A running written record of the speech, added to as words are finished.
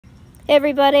Hey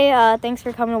everybody, thanks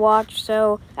for coming to watch.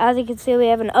 So, as you can see, we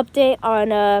have an update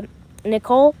on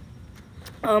Nicole.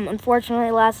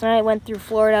 Unfortunately, last night went through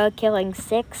Florida, killing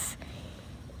 6.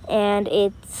 And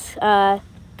it's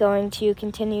going to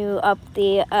continue up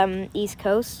the East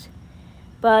Coast.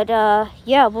 But,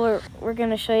 yeah, we're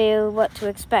going to show you what to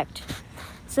expect.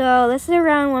 So, this is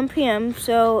around 1 p.m.,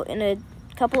 so in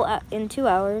 2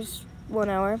 hours, 1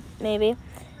 hour, maybe,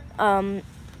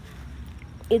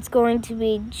 it's going to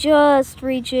be just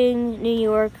reaching New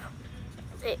York.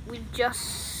 We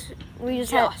just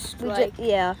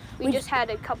had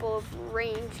a couple of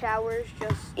rain showers.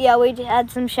 We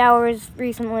had some showers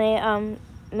recently.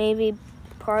 Maybe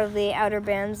part of the outer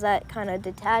bands that kind of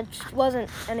detached. Wasn't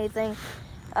anything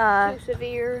too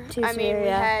severe. We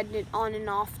yeah. had it on and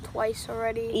off twice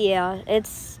already. Yeah,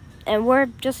 and we're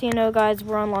just so you know, guys,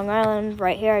 we're on Long Island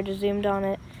right here. I just zoomed on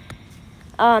it.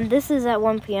 This is at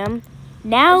 1 p.m.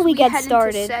 Now we get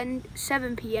started.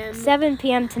 7 p.m. 7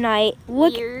 p.m. tonight.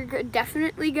 We're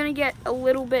definitely gonna get a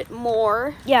little bit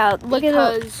more. Yeah,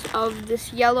 because of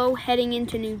this yellow heading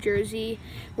into New Jersey.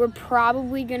 We're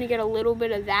probably gonna get a little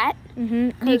bit of that.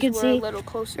 Mm-hmm. You can see a little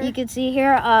closer. You can see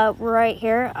here, right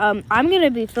here. I'm gonna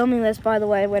be filming this, by the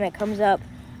way, when it comes up.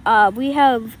 We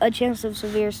have a chance of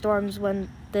severe storms when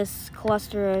this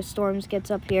cluster of storms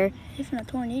gets up here. It's not a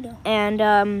tornado.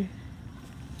 And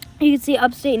you can see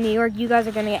upstate New York, you guys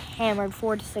are going to get hammered,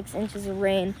 4 to 6 inches of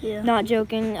rain. Yeah. Not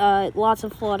joking, lots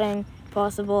of flooding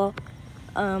possible.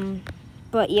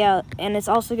 But yeah, and it's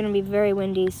also going to be very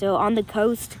windy. So on the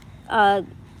coast,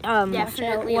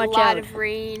 definitely watch a lot out. of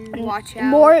rain. Watch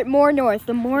out. More north.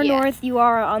 The more north you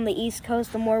are on the East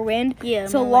Coast, the more wind. Yeah.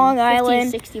 So Long Island,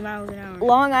 60 miles an hour.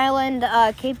 Long Island,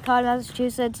 Cape Cod,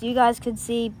 Massachusetts, you guys could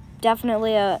see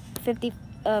definitely a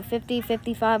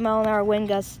 55 mile an hour wind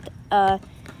gust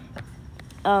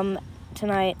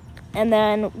tonight. And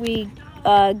then we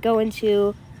go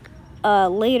into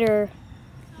later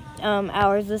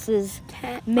hours. This is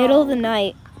middle of the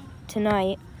night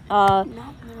tonight. Not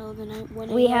middle of the night.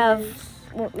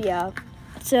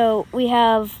 So we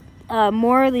have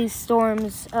more of these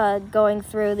storms going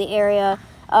through the area.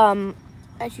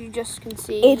 As you just can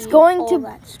see, it's going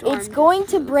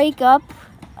to break up.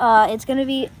 It's going to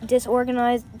be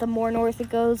disorganized the more north it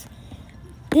goes.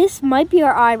 This might be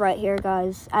our eye right here,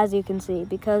 guys, as you can see,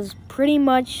 because pretty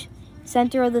much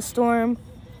center of the storm,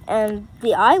 and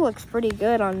the eye looks pretty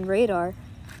good on radar.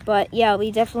 But yeah, we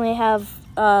definitely have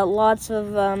lots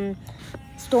of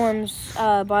storms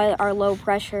by our low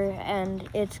pressure, and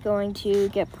it's going to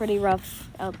get pretty rough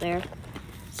out there.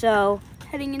 So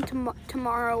heading into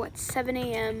tomorrow at 7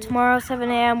 a.m. Tomorrow,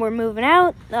 7 a.m., we're moving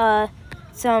out.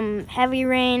 Some heavy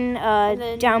rain,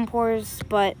 downpours,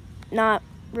 but not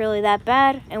really that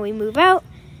bad, and we move out,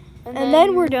 and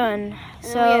then we're done.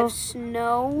 So we have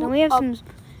snow. Then we have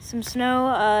some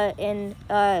snow in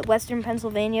western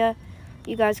Pennsylvania.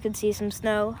 You guys could see some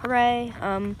snow. Hooray!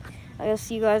 I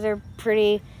guess you guys are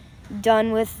pretty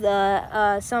done with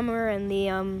the summer and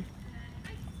the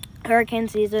hurricane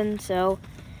season, so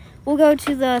we'll go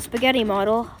to the spaghetti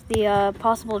model, the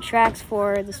possible tracks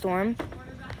for the storm.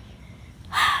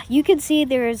 You can see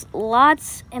there's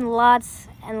lots and lots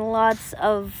and lots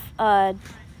of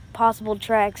possible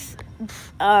tracks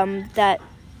that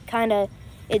kind of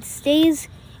it stays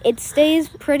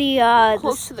pretty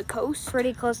close to the coast.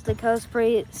 Pretty close to the coast.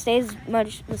 Stays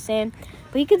much the same.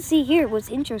 But you can see here what's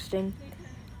interesting.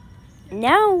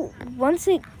 Now, once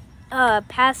it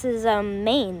passes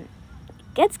Maine,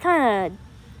 it gets kind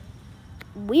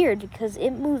of weird because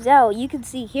it moves out. You can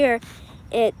see here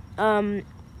it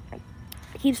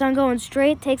keeps on going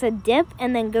straight, takes a dip,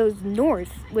 and then goes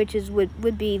north, which is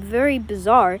would be very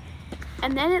bizarre.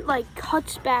 And then it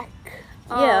cuts back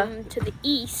to the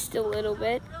east a little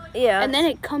bit. Yeah. And then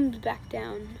it comes back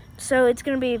down. So it's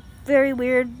gonna be very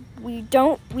weird. We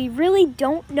really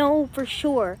don't know for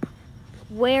sure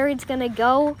where it's gonna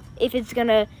go, if it's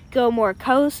gonna go more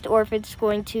coast or if it's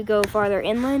going to go farther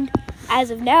inland.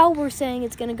 As of now, we're saying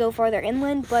it's gonna go farther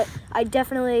inland, but I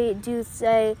definitely do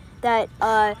say that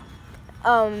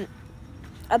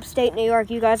upstate New York,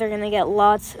 you guys are gonna get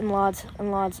lots and lots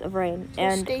and lots of rain. So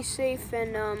and stay safe,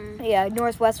 and yeah,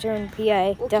 northwestern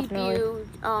PA, we'll definitely keep you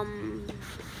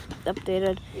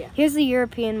updated. Yeah. Here's the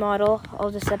European model.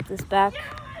 I'll just set this back.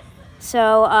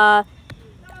 So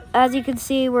as you can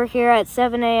see, we're here at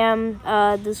 7 a.m.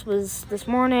 This was this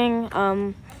morning.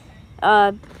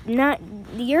 The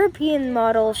European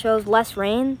model shows less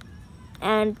rain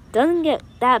and doesn't get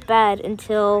that bad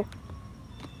until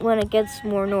when it gets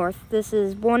more north. This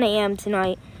is 1 a.m.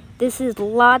 tonight. This is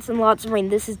lots and lots of rain.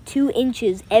 This is 2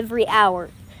 inches every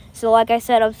hour. So like I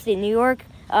said, upstate New York,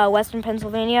 Western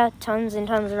Pennsylvania, tons and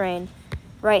tons of rain.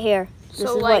 Right here. This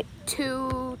So is like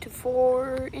 2 to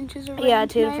 4 inches of rain. yeah, 2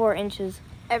 to tonight? 4 inches.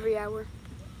 Every hour.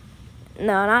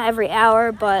 No, not every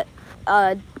hour, but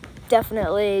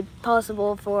definitely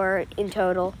possible for in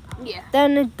total. Yeah.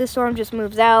 Then the storm just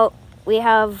moves out. We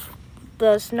have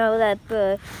the snow that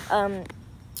the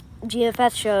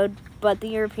GFS showed, but the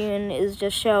European is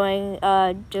just showing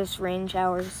just rain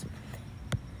showers.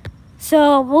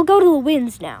 So we'll go to the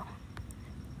winds now.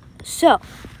 So,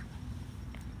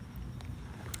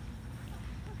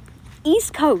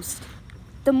 East Coast,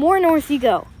 the more north you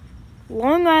go,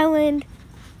 Long Island,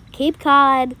 Cape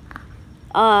Cod,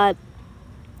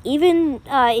 even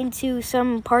into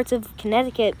some parts of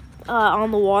Connecticut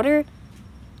on the water,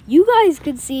 you guys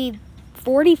could see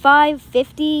 45,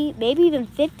 50, maybe even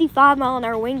 55 mile an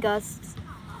hour wind gusts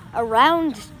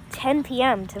around 10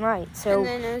 p.m. tonight. So, and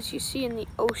then as you see in the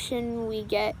ocean, we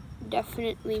get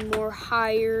definitely more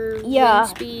higher yeah. wind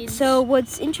speeds. So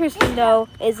what's interesting though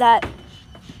is that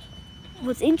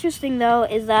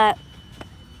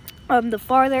the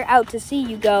farther out to sea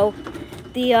you go,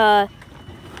 the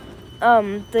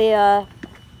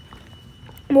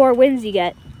more winds you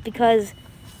get, because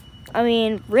I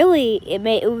mean, really, it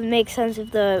would make sense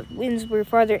if the winds were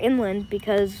farther inland,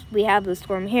 because we have the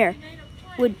storm here.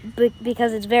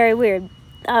 Because it's very weird.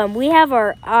 We have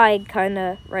our eye kind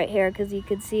of right here, because you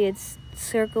could see it's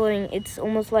circling. It's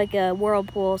almost like a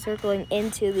whirlpool circling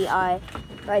into the eye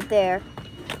right there.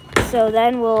 So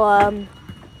then we'll,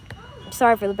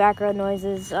 sorry for the background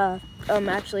noises. I'm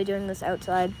actually doing this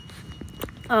outside.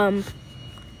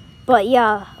 But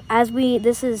yeah,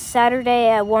 this is Saturday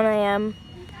at 1 a.m.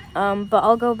 But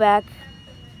I'll go back.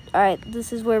 Alright,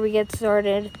 this is where we get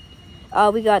started.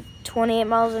 We got 28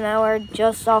 miles an hour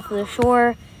just off of the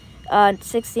shore,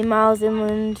 60 miles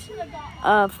inland,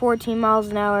 14 miles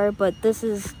an hour, but this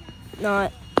is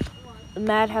not the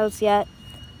madhouse yet.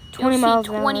 20 miles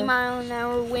an hour. 20 mile an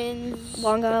hour winds.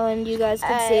 Long Island, you guys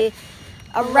can see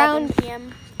Around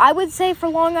p.m. I would say for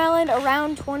Long Island,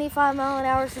 around 25 mile an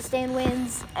hour sustained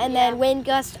winds, and then wind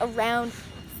gusts around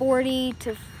 40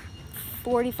 to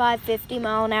 45, 50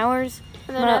 mile an hour. And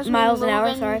then as miles we an hour,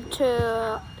 move sorry.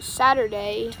 into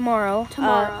Saturday. Tomorrow.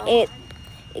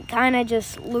 It kind of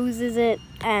just loses it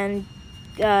and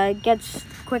gets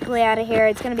quickly out of here.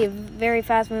 It's going to be a very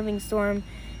fast-moving storm,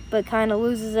 but kind of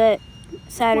loses it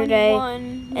Saturday.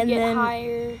 21, and get then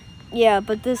higher. Yeah,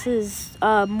 but this is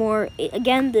more,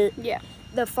 again,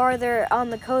 the farther on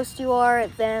the coast you are,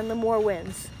 then the more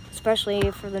winds,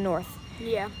 especially for the north.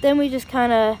 Yeah. Then we just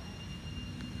kind of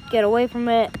get away from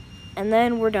it, and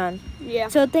then we're done. Yeah.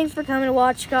 So thanks for coming to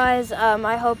watch, guys.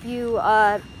 I hope you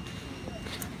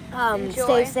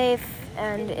stay safe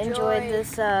and enjoyed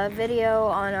this video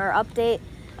on our update.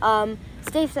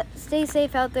 Stay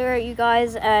safe out there, you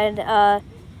guys, and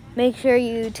make sure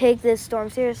you take this storm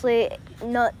seriously.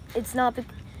 It's not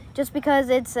just because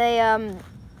it's a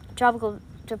tropical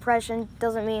depression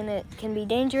doesn't mean it can be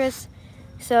dangerous.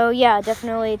 So yeah,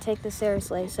 definitely take this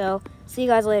seriously. So see you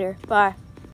guys later. Bye.